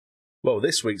Well,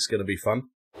 this week's going to be fun.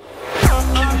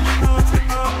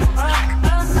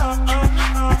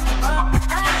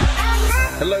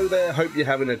 Hello there, hope you're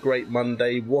having a great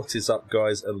Monday. What is up,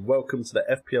 guys, and welcome to the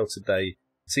FPL Today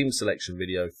Team Selection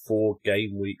video for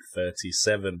Gameweek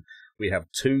 37. We have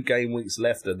 2 game weeks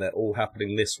left and they're all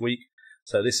happening this week.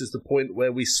 So this is the point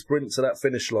where we sprint to that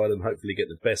finish line and hopefully get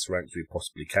the best ranks we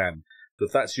possibly can. So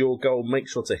if that's your goal, make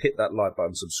sure to hit that like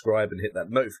button, subscribe and hit that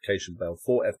notification bell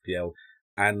for FPL.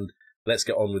 And let's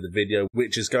get on with the video,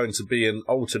 which is going to be an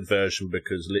altered version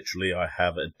because literally I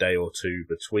have a day or two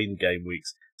between game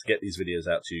weeks to get these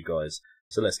videos out to you guys.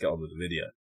 So let's get on with the video.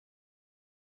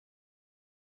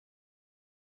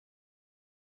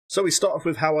 So we start off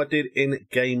with how I did in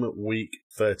game week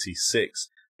 36.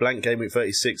 Blank game week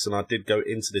 36, and I did go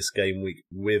into this game week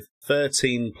with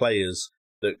 13 players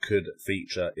that could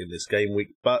feature in this game week,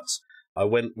 but I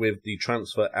went with the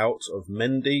transfer out of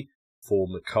Mendy for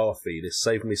McCarthy. This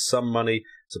saved me some money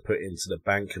to put into the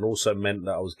bank and also meant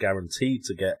that I was guaranteed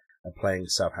to get a playing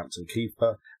Southampton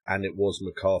keeper, and it was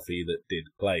McCarthy that did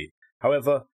play.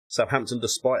 However, Southampton,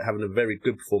 despite having a very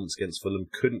good performance against Fulham,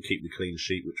 couldn't keep the clean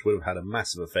sheet, which would have had a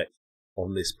massive effect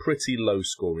on this pretty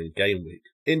low-scoring game week.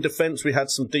 In defence, we had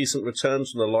some decent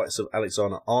returns from the likes of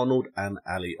Alexander-Arnold and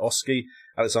Alioski.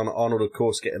 Alexander-Arnold, of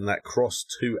course, getting that cross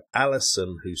to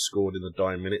Alisson, who scored in the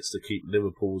dying minutes to keep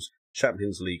Liverpool's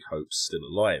Champions League hopes still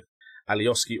alive.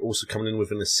 Alioski also coming in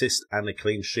with an assist and a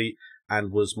clean sheet,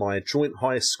 and was my joint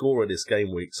highest scorer this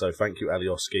game week, so thank you,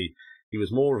 Alioski. He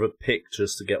was more of a pick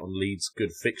just to get on Leeds'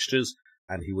 good fixtures,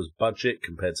 and he was budget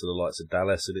compared to the likes of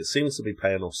Dallas, and it seems to be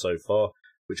paying off so far,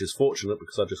 which is fortunate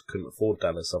because I just couldn't afford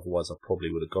Dallas, otherwise I probably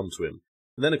would have gone to him.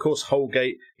 And then, of course,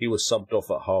 Holgate, he was subbed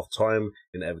off at half-time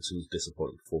in Everton's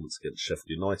disappointing performance against Sheffield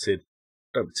United.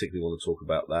 Don't particularly want to talk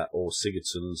about that, or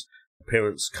Sigurdsson's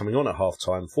appearance coming on at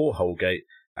half-time for Holgate,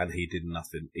 and he did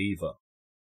nothing either.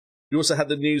 We also had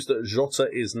the news that Jota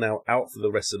is now out for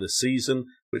the rest of the season,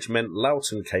 which meant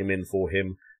Loughton came in for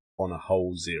him on a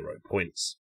whole 0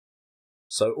 points.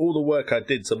 So all the work I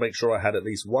did to make sure I had at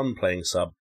least one playing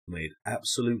sub made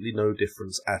absolutely no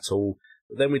difference at all.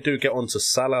 But then we do get on to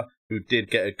Salah, who did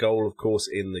get a goal, of course,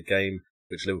 in the game,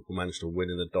 which Liverpool managed to win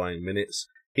in the dying minutes.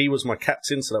 He was my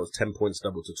captain, so that was 10 points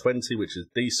double to 20, which is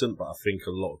decent, but I think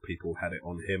a lot of people had it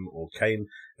on him or Kane.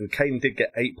 And Kane did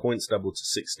get 8 points double to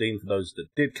 16 for those that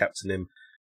did captain him,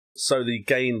 so the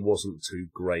gain wasn't too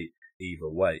great either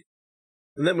way.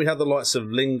 And then we had the likes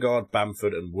of Lingard,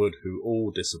 Bamford and Wood, who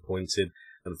all disappointed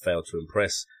and failed to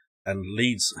impress. And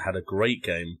Leeds had a great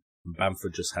game, and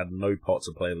Bamford just had no part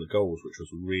to play in the goals, which was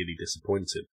really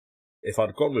disappointing. If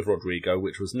I'd gone with Rodrigo,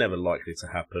 which was never likely to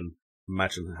happen,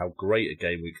 imagine how great a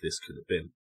game week this could have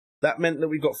been. That meant that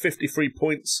we got 53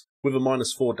 points with a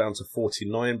 -4 down to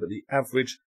 49, but the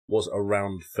average was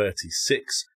around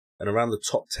 36, and around the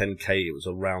top 10k it was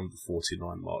around the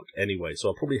 49 mark anyway. So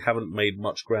I probably haven't made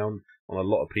much ground on a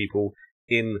lot of people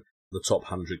in the top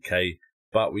 100k,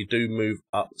 but we do move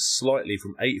up slightly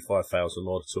from 85,000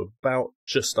 odd to about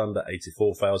just under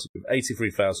 84,000 with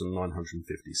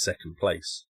 83,950 second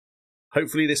place.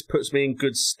 Hopefully this puts me in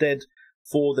good stead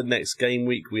for the next game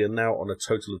week. We are now on a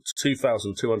total of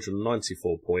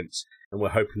 2,294 points, and we're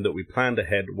hoping that we planned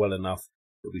ahead well enough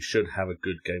that we should have a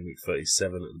good game week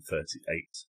 37 and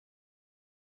 38.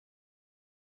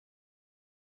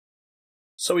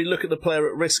 So we look at the player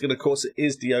at risk, and of course it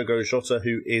is Diogo Jota,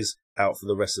 who is out for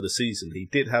the rest of the season. He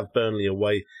did have Burnley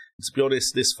away, and to be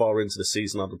honest, this far into the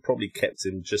season I'd have probably kept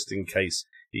him just in case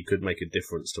he could make a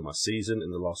difference to my season in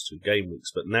the last 2 game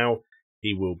weeks, but now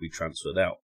he will be transferred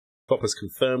out. Klopp has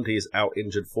confirmed he is out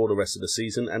injured for the rest of the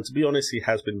season, and to be honest, he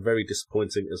has been very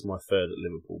disappointing as my third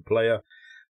Liverpool player.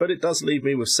 But it does leave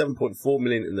me with 7.4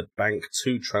 million in the bank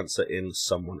to transfer in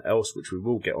someone else, which we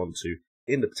will get onto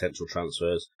in the potential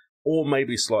transfers, or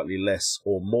maybe slightly less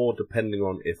or more, depending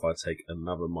on if I take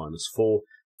another -4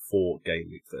 for game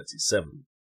week 37.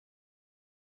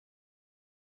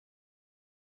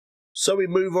 So we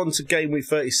move on to game week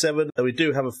 37, and we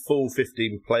do have a full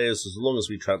 15 players as long as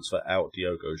we transfer out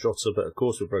Diogo Jota, but of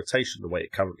course with rotation the way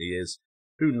it currently is,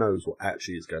 who knows what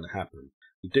actually is going to happen.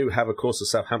 We do have, of course, a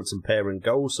Southampton pair in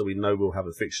goal, so we know we'll have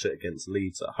a fixture against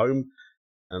Leeds at home,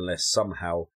 unless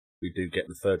somehow we do get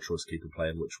the third choice keeper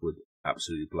playing, which would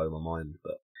absolutely blow my mind.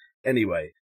 But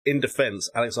anyway, in defence,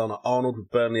 Alexander-Arnold with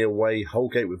Burnley away,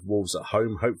 Holgate with Wolves at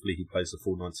home. Hopefully he plays the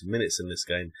full 90 minutes in this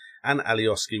game. And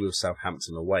Alioski with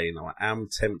Southampton away. Now, I am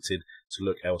tempted to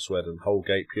look elsewhere than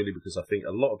Holgate, purely because I think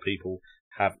a lot of people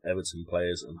have Everton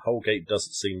players, and Holgate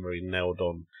doesn't seem very nailed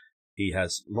on. He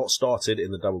has not started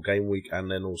in the double game week and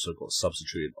then also got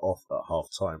substituted off at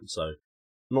half-time. So,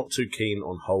 not too keen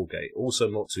on Holgate. Also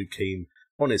not too keen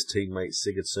on his teammate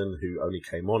Sigurdsson, who only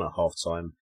came on at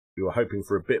half-time. We were hoping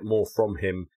for a bit more from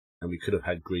him, and we could have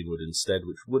had Greenwood instead,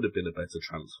 which would have been a better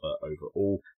transfer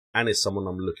overall, and is someone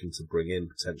I'm looking to bring in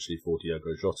potentially for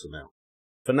Diogo Jota now.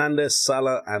 Fernandes,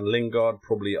 Salah and Lingard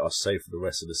probably are safe for the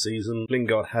rest of the season.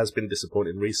 Lingard has been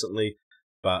disappointing recently,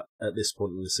 but at this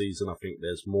point in the season I think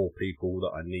there's more people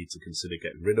that I need to consider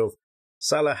getting rid of.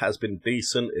 Salah has been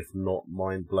decent, if not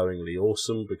mind-blowingly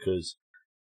awesome, because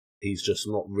he's just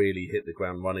not really hit the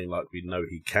ground running like we know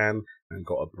he can and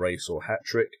got a brace or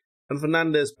hat-trick. And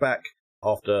Fernandes back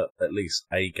after at least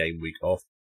a game week off.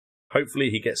 Hopefully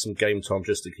he gets some game time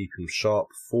just to keep him sharp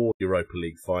for the Europa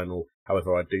League final.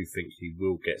 However, I do think he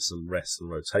will get some rest and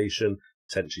rotation,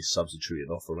 potentially substituted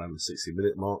off around the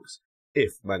 60-minute marks,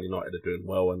 if Man United are doing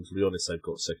well. And to be honest, they've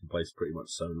got second place pretty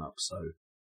much sewn up, so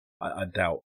I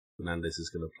doubt Fernandes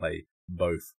is going to play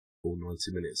both all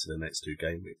 90 minutes in the next 2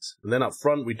 game weeks. And then up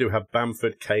front, we do have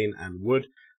Bamford, Kane and Wood.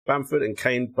 Bamford and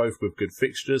Kane both with good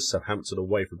fixtures, Southampton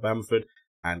away for Bamford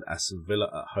and Aston Villa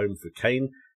at home for Kane.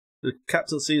 The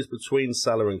captaincy is between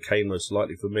Salah and Kane most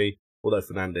likely for me, although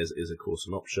Fernandes is of course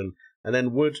an option. And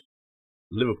then Wood,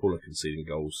 Liverpool are conceding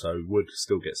goals, so Wood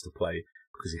still gets to play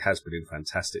because he has been in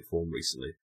fantastic form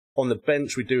recently. On the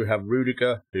bench we do have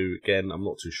Rudiger, who again I'm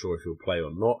not too sure if he'll play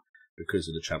or not because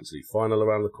of the Champions League final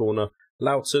around the corner.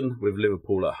 Loughton with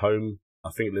Liverpool at home. I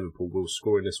think Liverpool will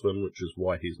score in this one, which is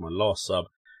why he's my last sub.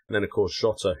 And then of course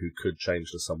Jota, who could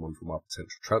change to someone from our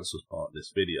potential transfers part of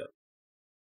this video.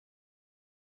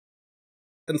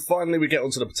 And finally we get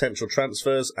onto the potential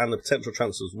transfers, and the potential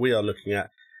transfers we are looking at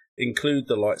include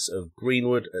the likes of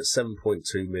Greenwood at 7.2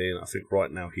 million. I think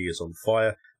right now he is on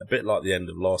fire, a bit like the end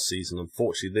of last season.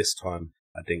 Unfortunately this time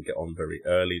I didn't get on very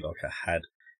early like I had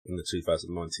in the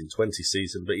 2019-20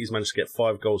 season, but he's managed to get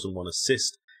 5 goals and 1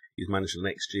 assist. He's managed an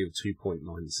XG of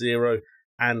 2.90,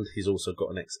 and he's also got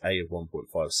an XA of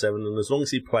 1.57, and as long as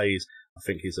he plays, I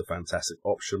think he's a fantastic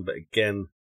option. But again,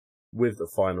 with the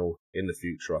final in the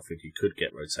future, I think he could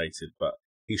get rotated, but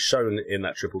he's shown in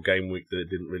that triple game week that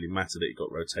it didn't really matter that he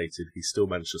got rotated. He still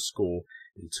managed to score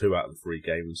in 2 out of the 3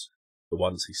 games. The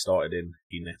ones he started in,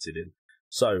 he netted in.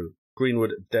 So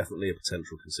Greenwood, definitely a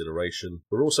potential consideration.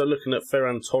 We're also looking at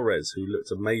Ferran Torres, who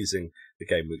looked amazing the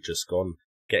game week just gone,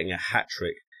 getting a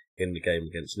hat-trick in the game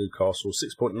against Newcastle.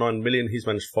 6.9 million, he's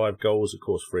managed 5 goals, of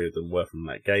course 3 of them were from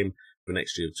that game, with an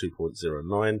XG of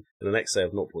 2.09 and an XA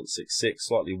of 0.66,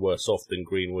 slightly worse off than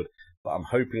Greenwood, but I'm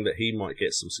hoping that he might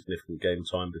get some significant game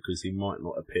time because he might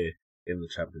not appear in the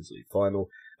Champions League final.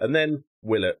 And then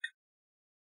Willock.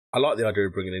 I like the idea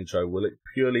of bringing in Joe Willock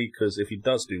purely because if he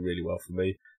does do really well for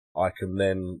me, I can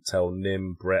then tell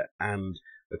Nim, Brett and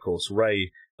of course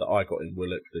Ray that I got in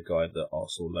Willock, the guy that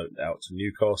Arsenal loaned out to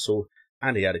Newcastle,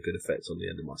 and he had a good effect on the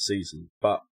end of my season.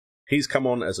 But he's come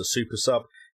on as a super sub.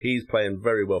 He's playing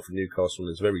very well for Newcastle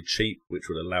and is very cheap, which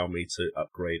would allow me to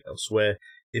upgrade elsewhere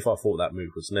if I thought that move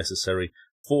was necessary.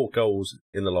 4 goals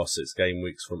in the last 6 game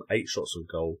weeks from 8 shots on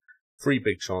goal, 3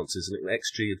 big chances, and an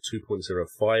XG of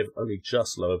 2.05, only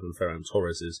just lower than Ferran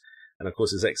Torres's. And of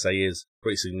course his XA is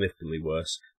pretty significantly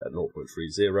worse at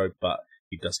 0.30, but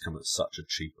he does come at such a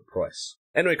cheaper price.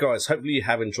 Anyway guys, hopefully you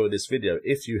have enjoyed this video.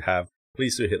 If you have,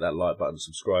 please do hit that like button,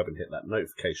 subscribe and hit that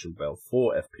notification bell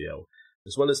for FPL,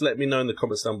 as well as let me know in the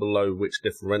comments down below which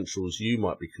differentials you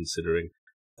might be considering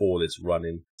for this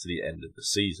run-in to the end of the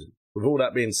season. With all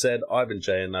that being said, I've been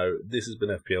JNO, this has been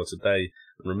FPL Today,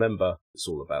 and remember, it's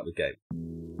all about the game.